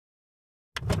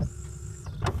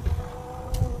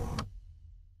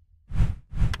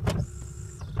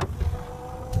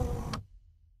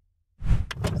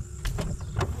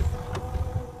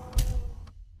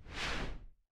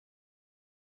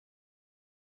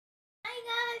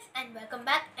and welcome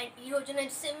back. And ఈ రోజు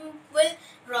నేను సింపుల్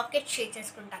రాకెట్ షేర్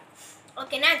చేసుకుంటాను.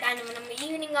 ఓకేనా? దాన్ని మనం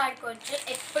ఈవినింగ్ ఆడుకోవచ్చు,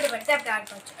 ఎప్పుడు పడితే అప్పుడు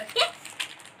ఆడుకోవచ్చు. ఓకే,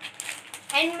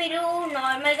 అండ్ మీరు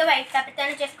నార్మల్గా వైట్ పేపర్తో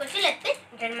చేసుకోవచ్చు, లేకపోతే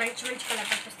ఇంకా మంచి మంచి కలర్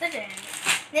పేపర్స్తో చేయండి.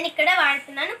 నేను ఇక్కడ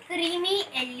వాడుతున్నాను క్రీమీ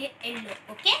ఎల్లో.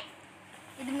 ఓకే,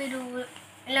 ఇది మీరు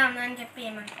ఇలా ఉందని చెప్పి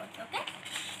ఏమనుకోవచ్చు. ఓకే,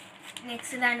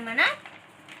 నెక్స్ట్ దాన్ని మనం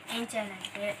ఏం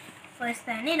చేయాలంటే ఫస్ట్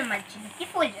దాన్ని మధ్యలోకి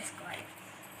ఫోల్డ్ చేసుకోవాలి.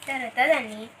 తర్వాత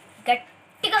దాన్ని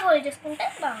గట్టిగా ఫోల్డ్ చేసుకుంటే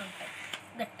బాగుంటుంది.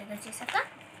 గట్టిగా చేసాక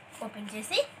ఓపెన్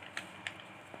చేసి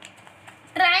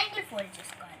ట్రయాంగిల్ ఫోల్డ్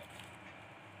చేసుకోవాలి.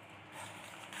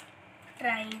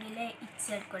 ట్రయాంగిలే ఇటు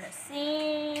సైడ్ కూడా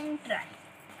సేమ్ ట్రయాంగిల్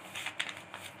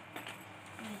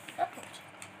నీట్గా ఫోల్డ్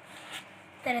చేసుకోవాలి.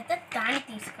 తర్వాత దాన్ని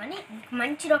తీసుకొని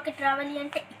మంచి రాకెట్ రావాలి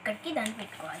అంటే ఇక్కడికి దాన్ని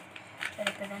పెట్టుకోవాలి.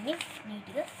 తర్వాత దాన్ని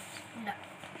నీట్గా ఇలా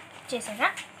చేసాక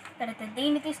తర్వాత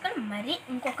దీన్ని తీసుకొని మరీ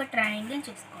ఇంకొక ట్రయాంగిల్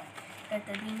చేసుకోవాలి.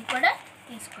 తర్వాత దీన్ని కూడా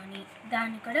తీసుకొని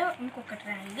దాన్ని కూడా ఇంకొక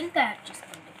ట్రయాంగిల్ తయారు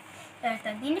చేసుకోండి. తర్వాత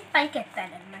దీన్ని పైకి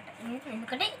ఎత్తాలన్నమాట,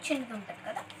 ఎందుకంటే చిన్నది ఉంటుంది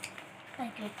కదా.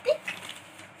 పైకి ఎత్తి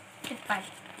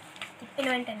తిప్పాలి. తిప్పిన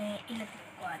వెంటనే ఇలా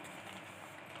తిప్పుకోవాలి.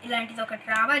 ఇలాంటిది ఒకటి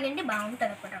రావాలండి,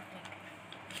 బాగుంటుంది ఒక రాకెట్.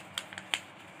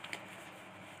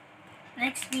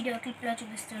 నెక్స్ట్ వీడియో క్లిప్లో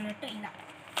చూపిస్తున్నట్టు ఇలా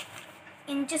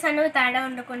ఇంచెస్ అనేవి తేడా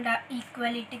ఉండకుండా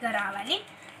ఈక్వాలిటీగా రావాలి.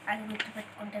 అది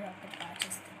గుర్తుపెట్టుకుంటే రాకెట్ బాగా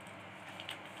చేస్తుంది.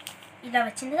 ఇలా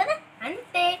వచ్చింది కదా,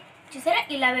 అంతే. చూసారా,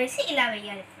 ఇలా వేసి ఇలా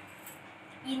వేయాలి.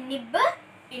 ఈ నిబ్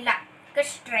ఇలా ఇక్కడ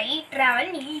స్ట్రైట్ రావాలి,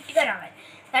 నీట్గా రావాలి.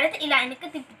 తర్వాత ఇలా వెనక్కి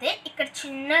తిప్పితే ఇక్కడ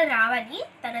చిన్న రావాలి.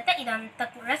 తర్వాత ఇదంతా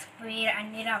కూడా స్క్వేర్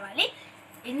అన్నీ రావాలి.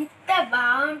 ఎంత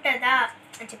బాగుంటుందా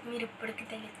అని చెప్పి మీరు ఇప్పటికీ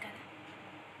తెలియదు కదా.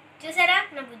 చూసారా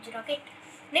నా బుజ్జి రాకెట్.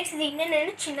 నెక్స్ట్ దీన్ని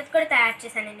నేను చిన్నది కూడా తయారు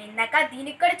చేశానండి ఇందాక.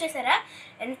 దీనికి కూడా చూసారా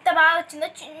ఎంత బాగా వచ్చిందో,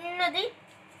 చిన్నది.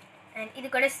 అండ్ ఇది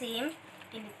కూడా సేమ్,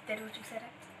 ఇది ఇద్దరు చూసారా.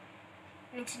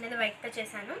 నేను చిన్నది వైట్తో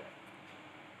చేశాను,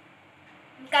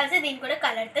 కలిసి దీన్ని కూడా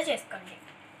కలర్తో చేసుకోండి.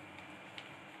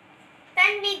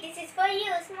 tanvi, this is for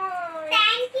you, small.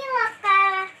 Thank you, అక్క.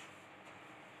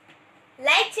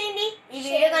 లైక్ చేయండి. ఈ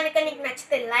వీడియో కనుక నీకు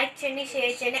నచ్చితే లైక్ చేయండి,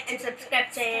 షేర్ చేయండి అండ్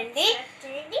సబ్స్క్రైబ్ చేయండి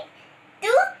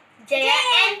to Jaya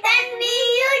and Tanvi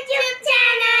YouTube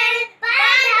channel.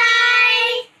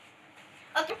 Bye.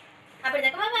 Okay,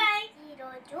 అప్పటిదాకా బాయ్.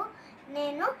 ఈరోజు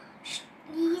నేను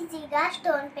ఈజీగా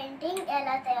స్టోన్ పెయింటింగ్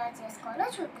ఎలా తయారు చేసుకోవాలో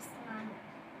చూపిస్తున్నాను.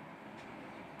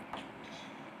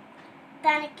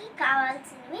 దానికి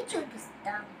కావాల్సినవి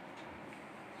చూపిస్తాను.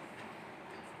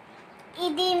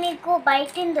 ఇది మీకు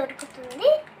బయట దొరుకుతుంది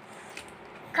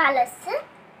కలర్స్.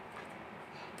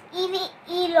 ఇవి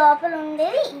ఈ లోపల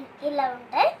ఉండేవి ఇలా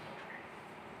ఉంటాయి.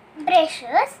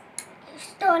 బ్రషెస్,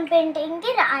 స్టోన్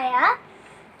పెయింటింగ్కి రాయా,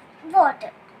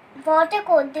 వాటర్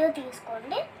కొద్దిగా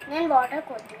తీసుకోండి. నేను వాటర్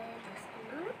కొద్దిగా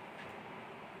తీసుకున్నాను.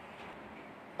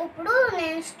 ఇప్పుడు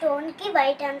నేను స్టోన్కి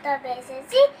బయట అంతా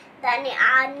వేసేసి దాన్ని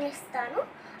ఆర్నిస్తాను.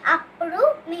 అప్పుడు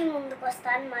మీ ముందుకు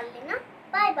వస్తాను మళ్ళీ.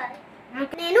 Bye bye.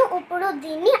 నేను ఇప్పుడు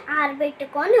దీన్ని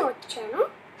ఆరబెట్టుకొని వచ్చాను.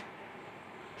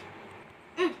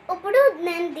 ఇప్పుడు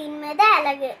నేను దీని మీద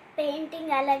అలాగే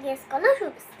పెయింటింగ్ ఎలా వేసుకోవాలో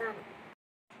చూపిస్తాను.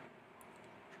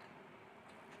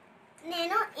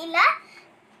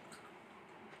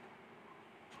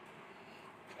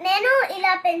 నేను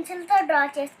ఇలా పెన్సిల్తో డ్రా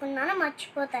చేసుకున్నాను,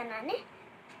 మర్చిపోతానని.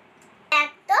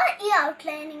 బ్లాక్తో ఈ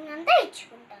అవుట్లైనింగ్ అంతా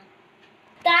ఇచ్చుకుంటాను.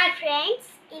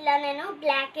 ఫ్రెండ్స్, ఇలా నేను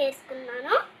బ్లాక్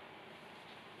వేసుకున్నాను.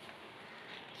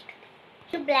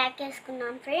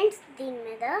 ఫ్రెండ్స్ దీని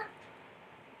మీద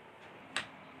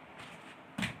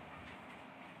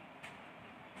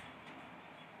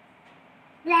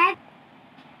బ్లాక్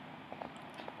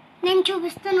నేను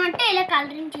చూపిస్తున్నట్టు ఇలా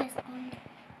కలరింగ్ చేసుకోండి.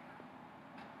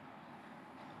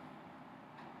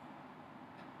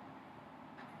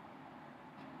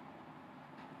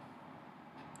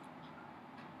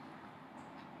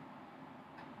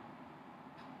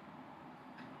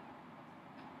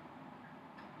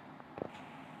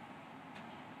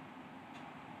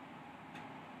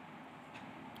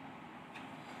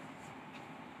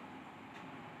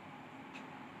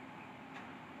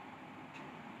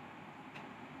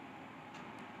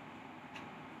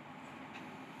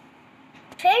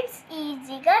 ఫ్రెండ్స్,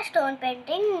 ఈజీగా స్టోన్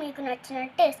పెయింటింగ్ మీకు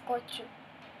నచ్చినట్టు వేసుకోవచ్చు.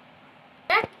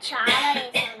 చాలా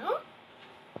వేసాను.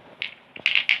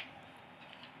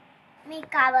 మీకు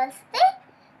కావాల్సితే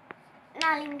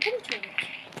నా లింక్ని చూడవచ్చు.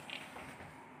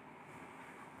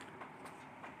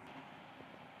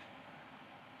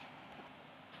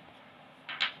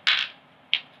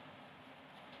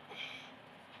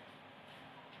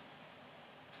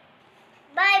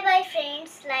 Bye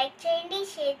friends. లైక్ చేయండి,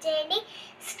 షేర్ చేయండి,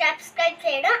 సబ్స్క్రైబ్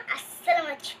చేయడం అస్సలు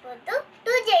మర్చిపోద్దు.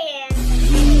 టు జయ.